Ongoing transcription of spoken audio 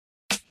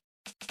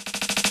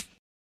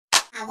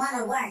I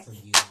wanna work.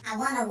 I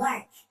wanna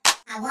work.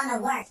 I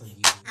wanna work.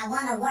 I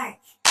wanna work.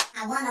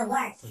 I wanna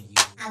work.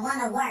 I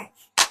wanna work.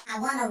 I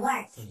wanna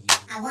work.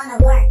 I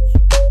wanna work.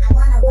 I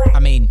wanna work. I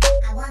mean,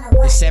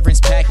 the severance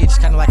package,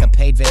 kind of like a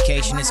paid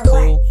vacation, is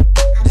cool.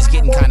 But it's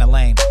getting kind of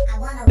lame.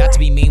 Not to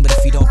be mean, but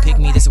if you don't pick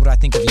me, this is what I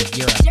think of you.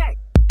 You're a...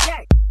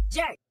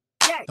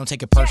 Don't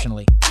take it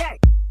personally.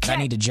 But I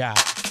need a job.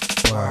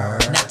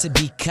 Not to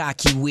be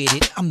cocky with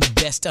it, I'm the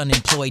best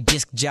unemployed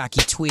disc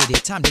jockey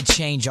twitted. Time to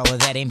change all of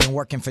that, ain't been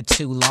working for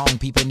too long.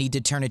 People need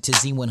to turn it to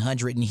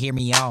Z100 and hear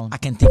me on. I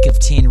can think of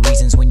 10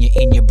 reasons when you're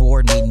in your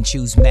board meeting.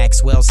 Choose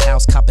Maxwell's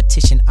house,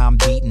 competition I'm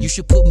beating. You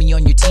should put me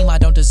on your team, I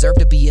don't deserve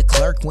to be a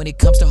clerk when it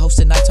comes to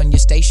hosting nights on your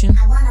station.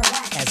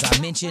 As I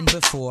mentioned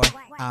before,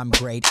 I'm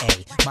grade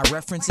A. My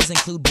references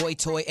include Boy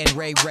Toy and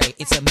Ray Ray.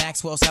 It's a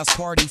Maxwell's house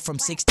party from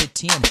 6 to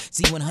 10.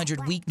 Z100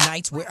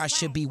 weeknights where I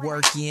should be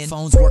working.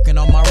 Phone's working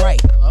on my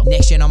right,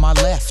 next gen on my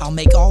left. I'll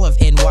make all of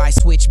NY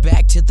switch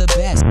back to the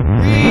best.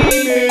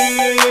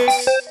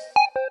 Remix.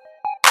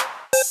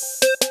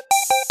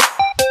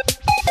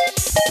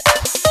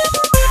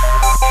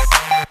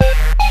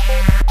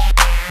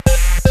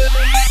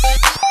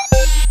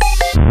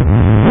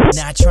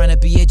 Not trying to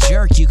be a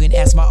jerk, you can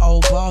ask my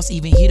old boss.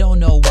 Even he don't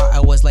know why I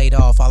was laid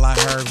off. All I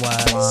heard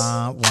was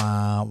wah,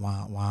 wah,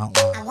 wah, wah,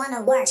 wah. I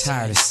wanna work.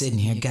 Tired of sitting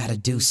here, gotta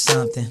do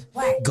something.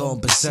 Going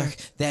berserk,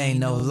 that ain't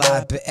no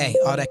lie. But hey,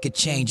 all that could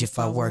change if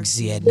I work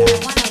Z at night. I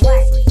wanna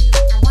work.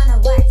 I wanna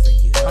work.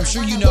 I'm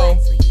sure you know,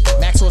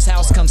 Maxwell's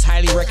house comes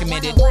highly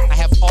recommended. I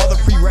have all the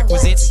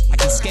prerequisites. I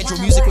can schedule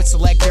music with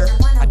Selector.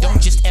 I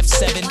don't just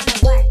F7.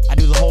 I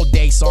do the whole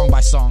day song by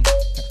song.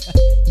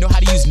 Know how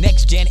to use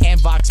Next Gen and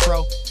Vox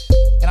Pro.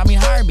 And I mean,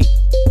 hire me.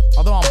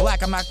 Although I'm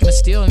black, I'm not gonna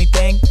steal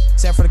anything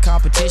except for the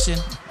competition.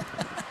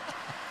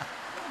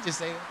 Just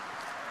say that.